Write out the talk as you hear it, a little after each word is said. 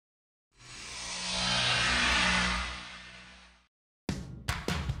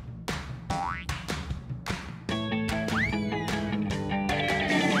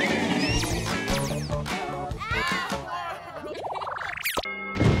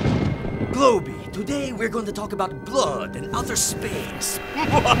Globy, today we're going to talk about blood and outer space.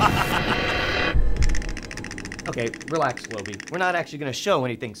 Okay, relax, Globy. We're not actually going to show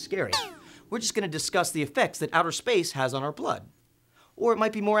anything scary. We're just going to discuss the effects that outer space has on our blood. Or it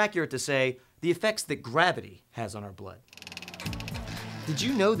might be more accurate to say, the effects that gravity has on our blood. Did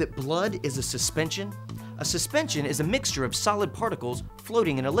you know that blood is a suspension? A suspension is a mixture of solid particles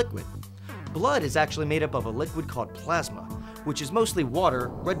floating in a liquid. Blood is actually made up of a liquid called plasma, which is mostly water,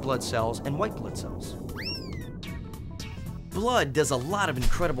 red blood cells, and white blood cells. Blood does a lot of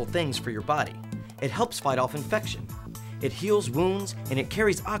incredible things for your body. It helps fight off infection. It heals wounds, and it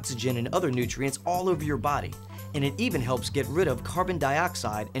carries oxygen and other nutrients all over your body. And it even helps get rid of carbon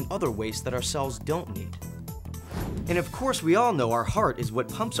dioxide and other waste that our cells don't need. And of course, we all know our heart is what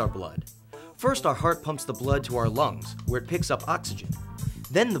pumps our blood. First, our heart pumps the blood to our lungs, where it picks up oxygen.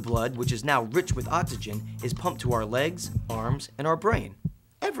 Then the blood, which is now rich with oxygen, is pumped to our legs, arms, and our brain.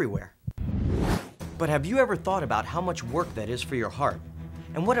 Everywhere. But have you ever thought about how much work that is for your heart?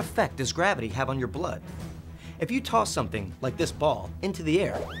 And what effect does gravity have on your blood? If you toss something, like this ball, into the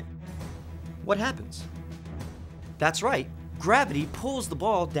air, what happens? That's right, gravity pulls the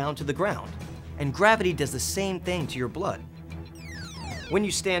ball down to the ground. And gravity does the same thing to your blood. When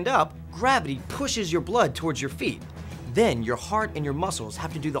you stand up, gravity pushes your blood towards your feet. Then your heart and your muscles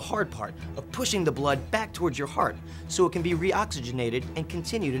have to do the hard part of pushing the blood back towards your heart so it can be reoxygenated and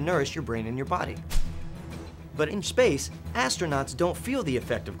continue to nourish your brain and your body. But in space, astronauts don't feel the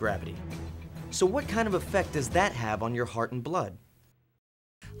effect of gravity. So what kind of effect does that have on your heart and blood?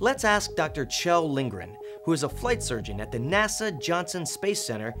 Let's ask Dr. Kjell Lindgren, who is a flight surgeon at the NASA Johnson Space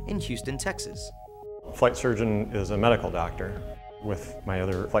Center in Houston, Texas. A flight surgeon is a medical doctor. With my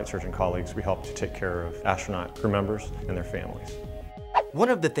other flight surgeon colleagues, we help to take care of astronaut crew members and their families. One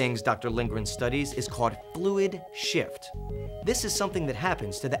of the things Dr. Lindgren studies is called fluid shift. This is something that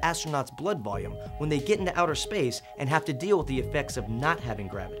happens to the astronauts' blood volume when they get into outer space and have to deal with the effects of not having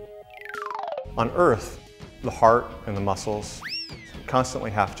gravity. On Earth, the heart and the muscles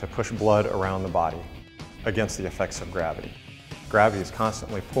constantly have to push blood around the body against the effects of gravity. Gravity is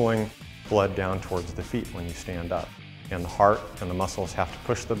constantly pulling blood down towards the feet when you stand up. And the heart and the muscles have to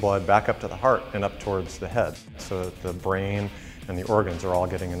push the blood back up to the heart and up towards the head so that the brain and the organs are all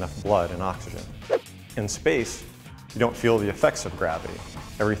getting enough blood and oxygen. In space, you don't feel the effects of gravity.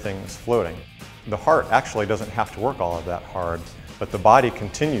 Everything is floating. The heart actually doesn't have to work all of that hard, but the body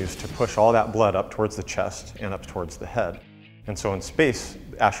continues to push all that blood up towards the chest and up towards the head. And so in space,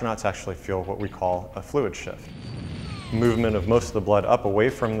 astronauts actually feel what we call a fluid shift. Movement of most of the blood up away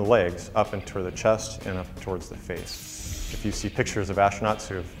from the legs, up into the chest and up towards the face. If you see pictures of astronauts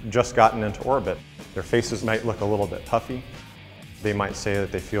who have just gotten into orbit, their faces might look a little bit puffy. They might say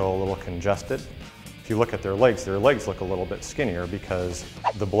that they feel a little congested. If you look at their legs look a little bit skinnier because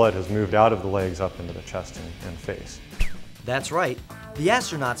the blood has moved out of the legs up into the chest and face. That's right. The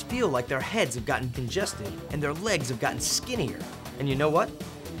astronauts feel like their heads have gotten congested and their legs have gotten skinnier. And you know what?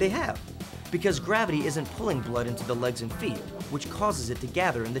 They have. Because gravity isn't pulling blood into the legs and feet, which causes it to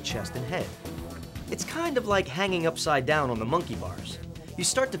gather in the chest and head. It's kind of like hanging upside down on the monkey bars. You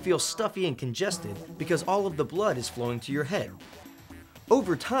start to feel stuffy and congested because all of the blood is flowing to your head.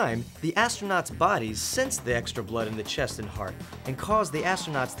 Over time, the astronauts' bodies sense the extra blood in the chest and heart and cause the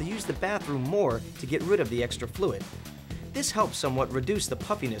astronauts to use the bathroom more to get rid of the extra fluid. This helps somewhat reduce the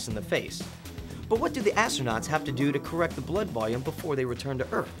puffiness in the face. But what do the astronauts have to do to correct the blood volume before they return to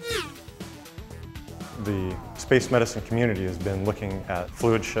Earth? The space medicine community has been looking at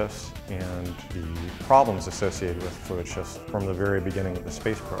fluid shifts and the problems associated with fluid shifts from the very beginning of the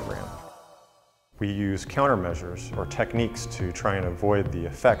space program. We use countermeasures or techniques to try and avoid the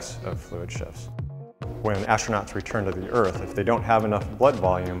effects of fluid shifts. When astronauts return to the Earth, if they don't have enough blood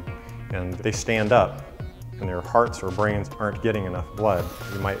volume and they stand up and their hearts or brains aren't getting enough blood,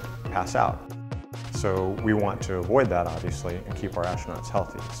 they might pass out. So we want to avoid that, obviously, and keep our astronauts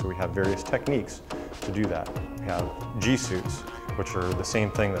healthy. So we have various techniques to do that. We have G-suits, which are the same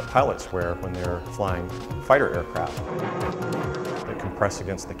thing that pilots wear when they're flying fighter aircraft. They compress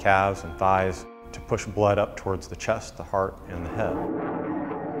against the calves and thighs to push blood up towards the chest, the heart, and the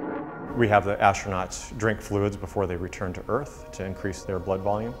head. We have the astronauts drink fluids before they return to Earth to increase their blood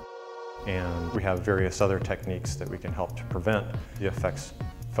volume. And we have various other techniques that we can help to prevent the effects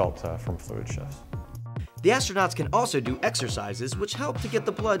felt from fluid shifts. The astronauts can also do exercises which help to get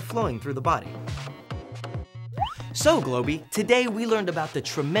the blood flowing through the body. So, Globy, today we learned about the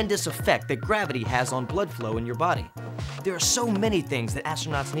tremendous effect that gravity has on blood flow in your body. There are so many things that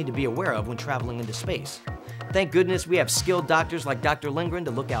astronauts need to be aware of when traveling into space. Thank goodness we have skilled doctors like Dr. Lindgren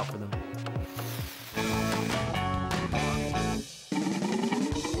to look out for them.